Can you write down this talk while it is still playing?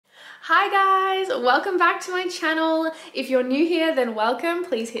Hi guys, welcome back to my channel. If you're new here, then welcome.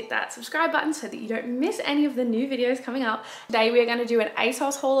 Please hit that subscribe button so that you don't miss any of the new videos coming up. Today we are going to do an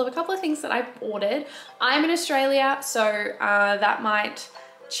Asos haul of a couple of things that I've ordered. I'm in Australia, so that might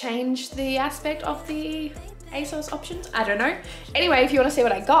change the aspect of the Asos options. I don't know. Anyway, if you want to see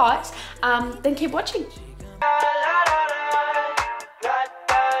what I got, then keep watching.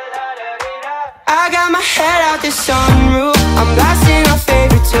 I got my head out the sunroof, I'm blasting our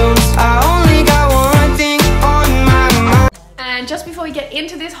favorite tunes. I only got one thing on my mind. And just before we get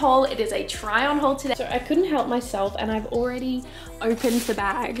into this haul, it is a try on haul today. So I couldn't help myself and I've already opened the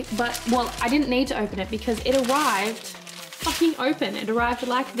bag, but well, I didn't need to open it because it arrived fucking open. It arrived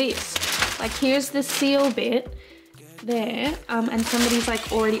like this. Like here's the seal bit there, and somebody's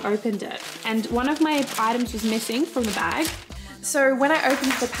like already opened it. And one of my items was missing from the bag. So when I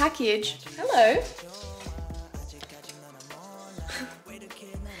opened the package, hello.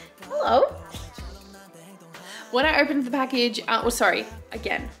 Hello. When I opened the package,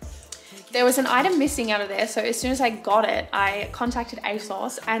 again, there was an item missing out of there. So as soon as I got it, I contacted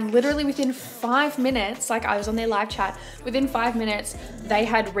Asos and literally within 5 minutes, like I was on their live chat, within 5 minutes, they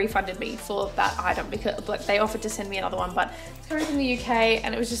had refunded me for that item because like, they offered to send me another one, but it's coming from the UK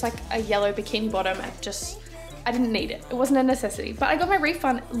and it was just like a yellow bikini bottom and I didn't need it. It wasn't a necessity, but I got my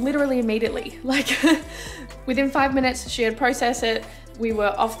refund literally immediately. Like within 5 minutes, she had processed it. We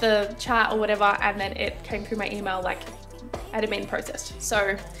were off the chat or whatever, and then it came through my email like it had been processed.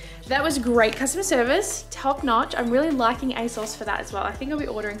 So that was great customer service, top notch. I'm really liking Asos for that as well. I think I'll be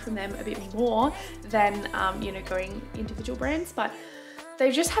ordering from them a bit more than, you know, going individual brands, but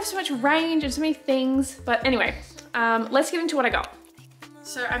they just have so much range and so many things. But anyway, let's get into what I got.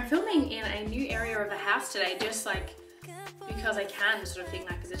 So I'm filming in a new area of the house today, just like because I can sort of thing,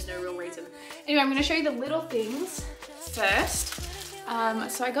 like because there's no real reason. Anyway, I'm gonna show you the little things first.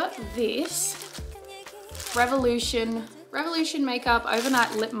 So I got this Revolution Makeup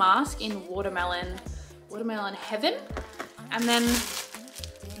Overnight Lip Mask in Watermelon Heaven. And then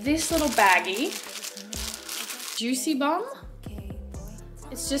this little baggie, Juicy Bomb.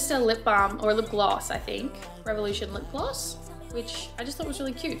 It's just a lip balm or a lip gloss, I think. Revolution lip gloss, which I just thought was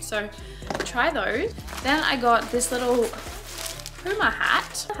really cute. So try those. Then I got this little Puma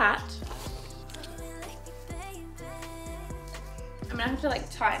hat. I'm gonna have to like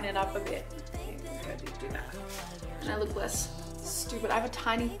tighten it up a bit. Do that. And I look less stupid. I have a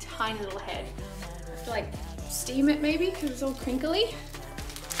tiny little head. I have to like steam it maybe because it's all crinkly.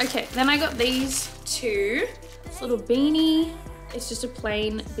 Okay, then I got these two. This little beanie. It's just a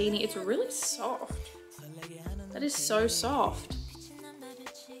plain beanie. It's really soft. That is so soft.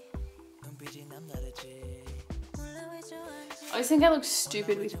 I always think I look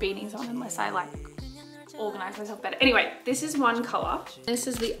stupid with beanies on unless I like organize myself better. Anyway, this is one color. This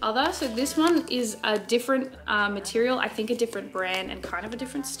is the other. So this one is a different material, I think a different brand and kind of a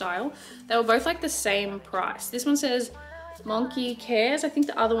different style. They were both like the same price. This one says Monkey Cares. I think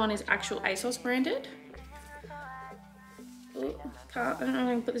the other one is actual Asos branded. Ooh, I don't know if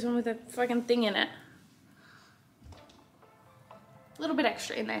I can put this one with a fucking thing in it. A little bit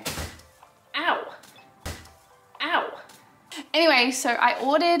extra in there. Ow. Ow. Anyway, so I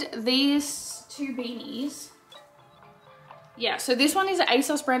ordered these two beanies. Yeah, so this one is an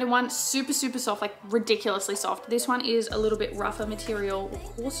Asos branded one, super soft, like ridiculously soft. This one is a little bit rougher material, or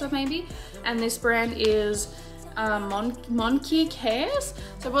coarser maybe, and this brand is Monkey Cares.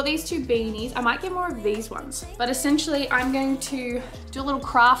 So I bought these two beanies. I might get more of these ones, but essentially I'm going to do a little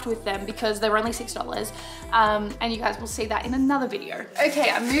craft with them because they were only $6, and you guys will see that in another video. Okay,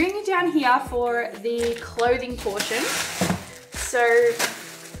 I'm moving it down here for the clothing portion. So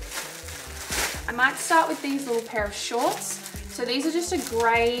I might start with these little pair of shorts. So these are just a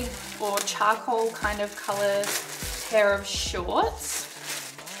grey or charcoal kind of colour pair of shorts.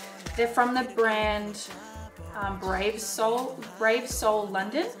 They're from the brand Brave Soul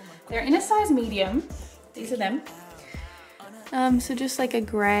London. They're in a size medium. These are them. So just like a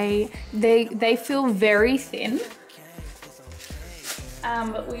grey. They feel very thin.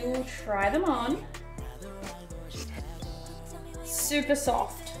 But we will try them on. Super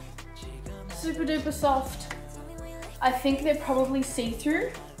soft. Super duper soft. I think they're probably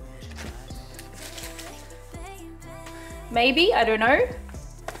see-through. Maybe, I don't know.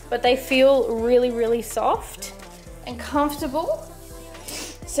 But they feel really soft and comfortable.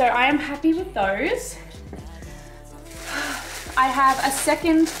 So I am happy with those. I have a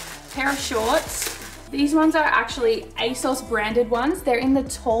second pair of shorts. These ones are actually Asos branded ones. They're in the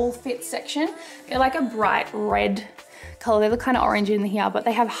tall fit section. They're like a bright red color. They look kind of orange in here, but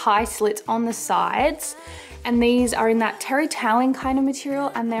they have high slits on the sides. And these are in that terry toweling kind of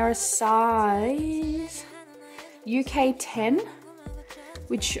material, and they're a size UK 10,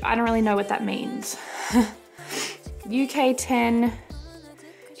 which I don't really know what that means. UK 10,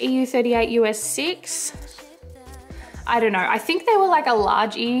 EU 38, US 6. I don't know. I think they were like a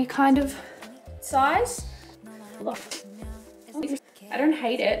large E kind of size. Look. I don't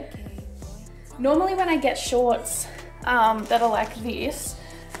hate it. Normally when I get shorts that are like this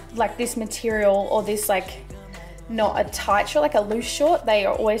material, or this like not a tight short, like a loose short, they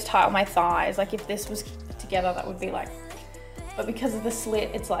are always tight on my thighs. Like if this was together, that would be like, but because of the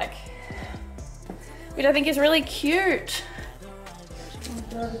slit, it's like, which I think is really cute.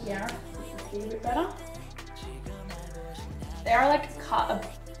 Yeah, a bit better. They are like cut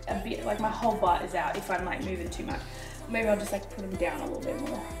a bit, like my whole butt is out if I'm like moving too much. Maybe I'll just like put them down a little bit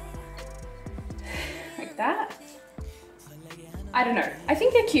more. Like that. I don't know. I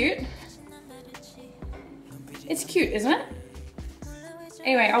think they're cute. It's cute, isn't it?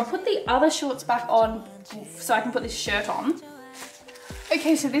 Anyway, I'll put the other shorts back on so I can put this shirt on.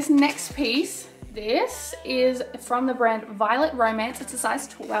 Okay, so this next piece, this is from the brand Violet Romance. It's a size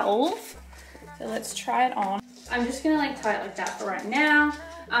 12. So let's try it on. I'm just gonna like tie it like that for right now.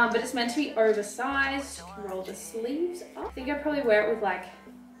 But it's meant to be oversized. Roll the sleeves up. I think I'd probably wear it with like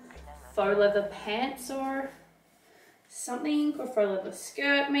faux leather pants or something, or faux leather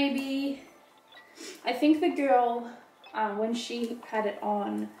skirt maybe. I think the girl, when she had it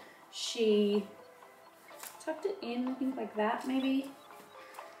on, she tucked it in, I think like that maybe.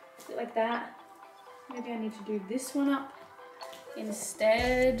 Is it like that? Maybe I need to do this one up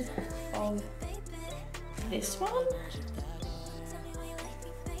instead of this one.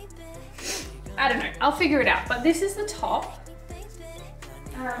 I don't know, I'll figure it out, but this is the top.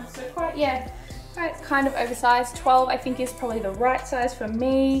 So quite, yeah, quite kind of oversized. 12 I think is probably the right size for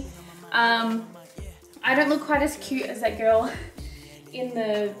me. I don't look quite as cute as that girl in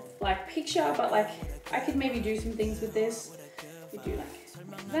the like picture, but like I could maybe do some things with this. You do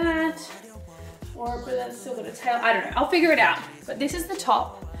like that, or but that's still got a tail. I don't know, I'll figure it out. But this is the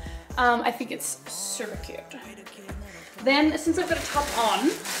top. I think it's super cute. Then, since I've got a top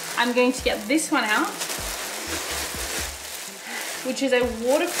on, I'm going to get this one out, which is a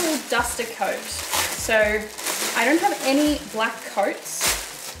waterful duster coat. So I don't have any black coats.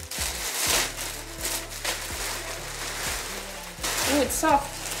 Oh, it's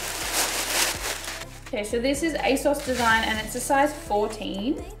soft. Okay, so this is Asos design and it's a size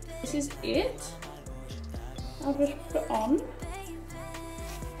 14. This is it. I'll just put it on.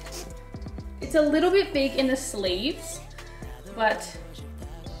 It's a little bit big in the sleeves, but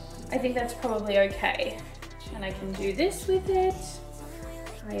I think that's probably okay. And I can do this with it,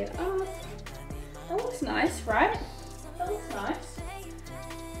 tie it up. That looks nice, right? That looks nice.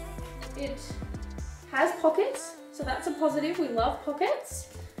 It has pockets, so that's a positive. We love pockets.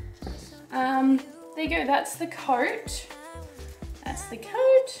 There you go, that's the coat. That's the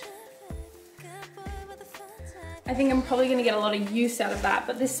coat. I think I'm probably gonna get a lot of use out of that,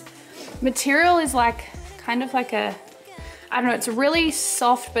 but this material is like, kind of like a, I don't know, it's really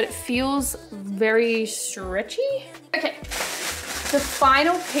soft, but it feels very stretchy. Okay, the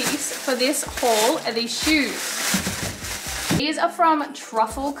final piece for this haul are these shoes. These are from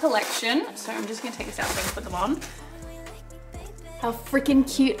Truffle Collection. So I'm just gonna take this out so I can put them on. How freaking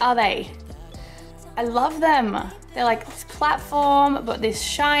cute are they? I love them. They're like this platform, but this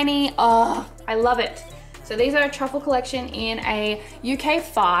shiny. Oh, I love it. So these are a Truffle Collection in a UK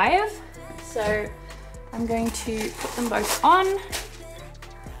 5. So I'm going to put them both on.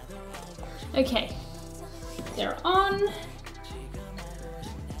 Okay, they're on.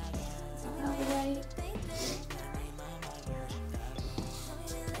 Out of the way.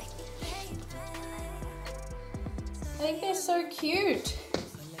 I think they're so cute.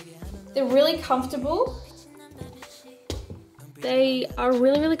 They're really comfortable. They are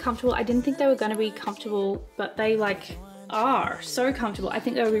really, really comfortable. I didn't think they were gonna be comfortable, but they like are so comfortable. I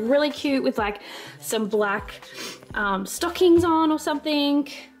think they would be really cute with like some black stockings on or something.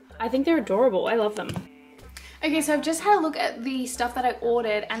 I think they're adorable. I love them. Okay, so I've just had a look at the stuff that I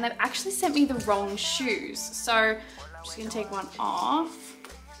ordered and they've actually sent me the wrong shoes. So I'm just gonna take one off.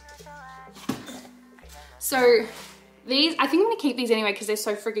 So these, I think I'm gonna keep these anyway because they're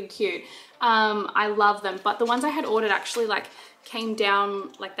so freaking cute. I love them, but the ones I had ordered actually like came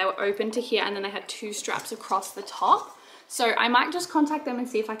down, like they were open to here and then they had 2 straps across the top. So I might just contact them and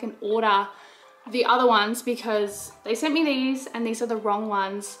see if I can order the other ones because they sent me these and these are the wrong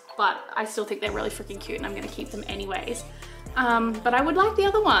ones, but I still think they're really freaking cute and I'm gonna keep them anyways. But I would like the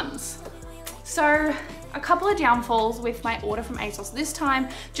other ones. So a couple of downfalls with my order from Asos this time,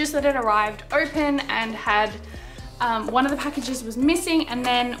 just that it arrived open and had one of the packages was missing, and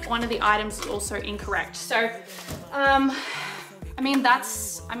then one of the items is also incorrect. So, I mean,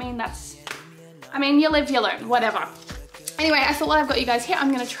 you live, you learn, whatever. Anyway, I thought while I've got you guys here,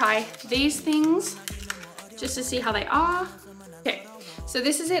 I'm gonna try these things just to see how they are. Okay, so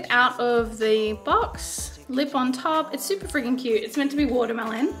this is it out of the box. Lip on top. It's super freaking cute. It's meant to be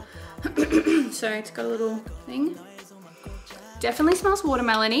watermelon. So it's got a little thing. Definitely smells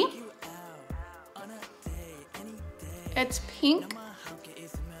watermelon-y. It's pink.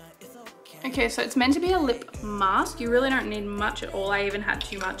 Okay, so it's meant to be a lip mask. You really don't need much at all. I even had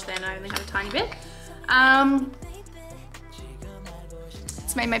too much then. I only had a tiny bit.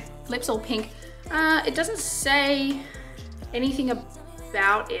 It's made my lips all pink. It doesn't say anything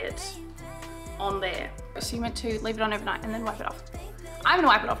about it on there. So you meant to leave it on overnight and then wipe it off. I'm gonna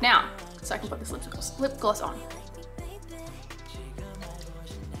wipe it off now so I can put this lip gloss on.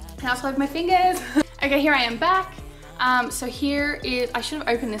 And I also have my fingers. Okay, here I am back. So here is, I should have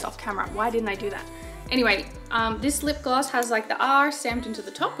opened this off camera. Why didn't I do that? Anyway, this lip gloss has like the R stamped into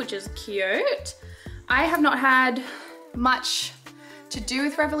the top, which is cute. I have not had much to do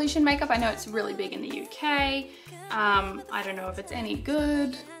with Revolution makeup. I know it's really big in the UK. I don't know if it's any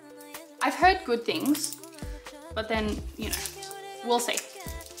good. I've heard good things, but then, you know, we'll see.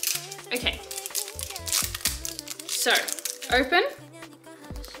 Okay, so open.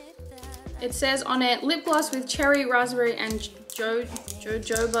 It says on it, lip gloss with cherry, raspberry, and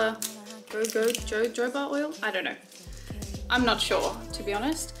jojoba oil? I don't know. I'm not sure, to be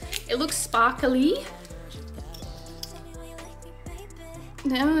honest. It looks sparkly.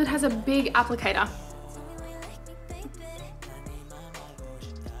 Now it has a big applicator.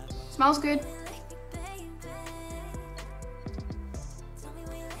 Smells good.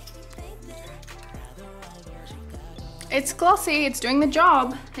 It's glossy, it's doing the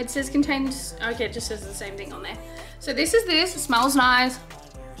job. It says contains, okay, it just says the same thing on there. So this is this, it smells nice.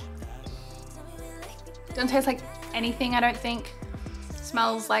 Doesn't taste like anything, I don't think.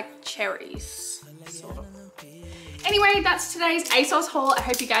 Smells like cherries, sort of. Anyway, that's today's Asos haul. I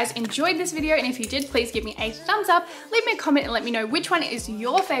hope you guys enjoyed this video, and if you did, please give me a thumbs up, leave me a comment and let me know which one is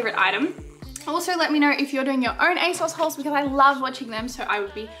your favorite item. Also, let me know if you're doing your own Asos hauls, because I love watching them, so I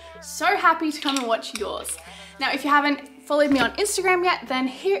would be so happy to come and watch yours. Now, if you haven't followed me on Instagram yet, then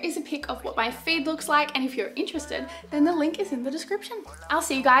here is a pic of what my feed looks like, and if you're interested, then the link is in the description. I'll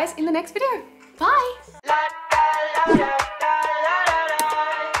see you guys in the next video. Bye!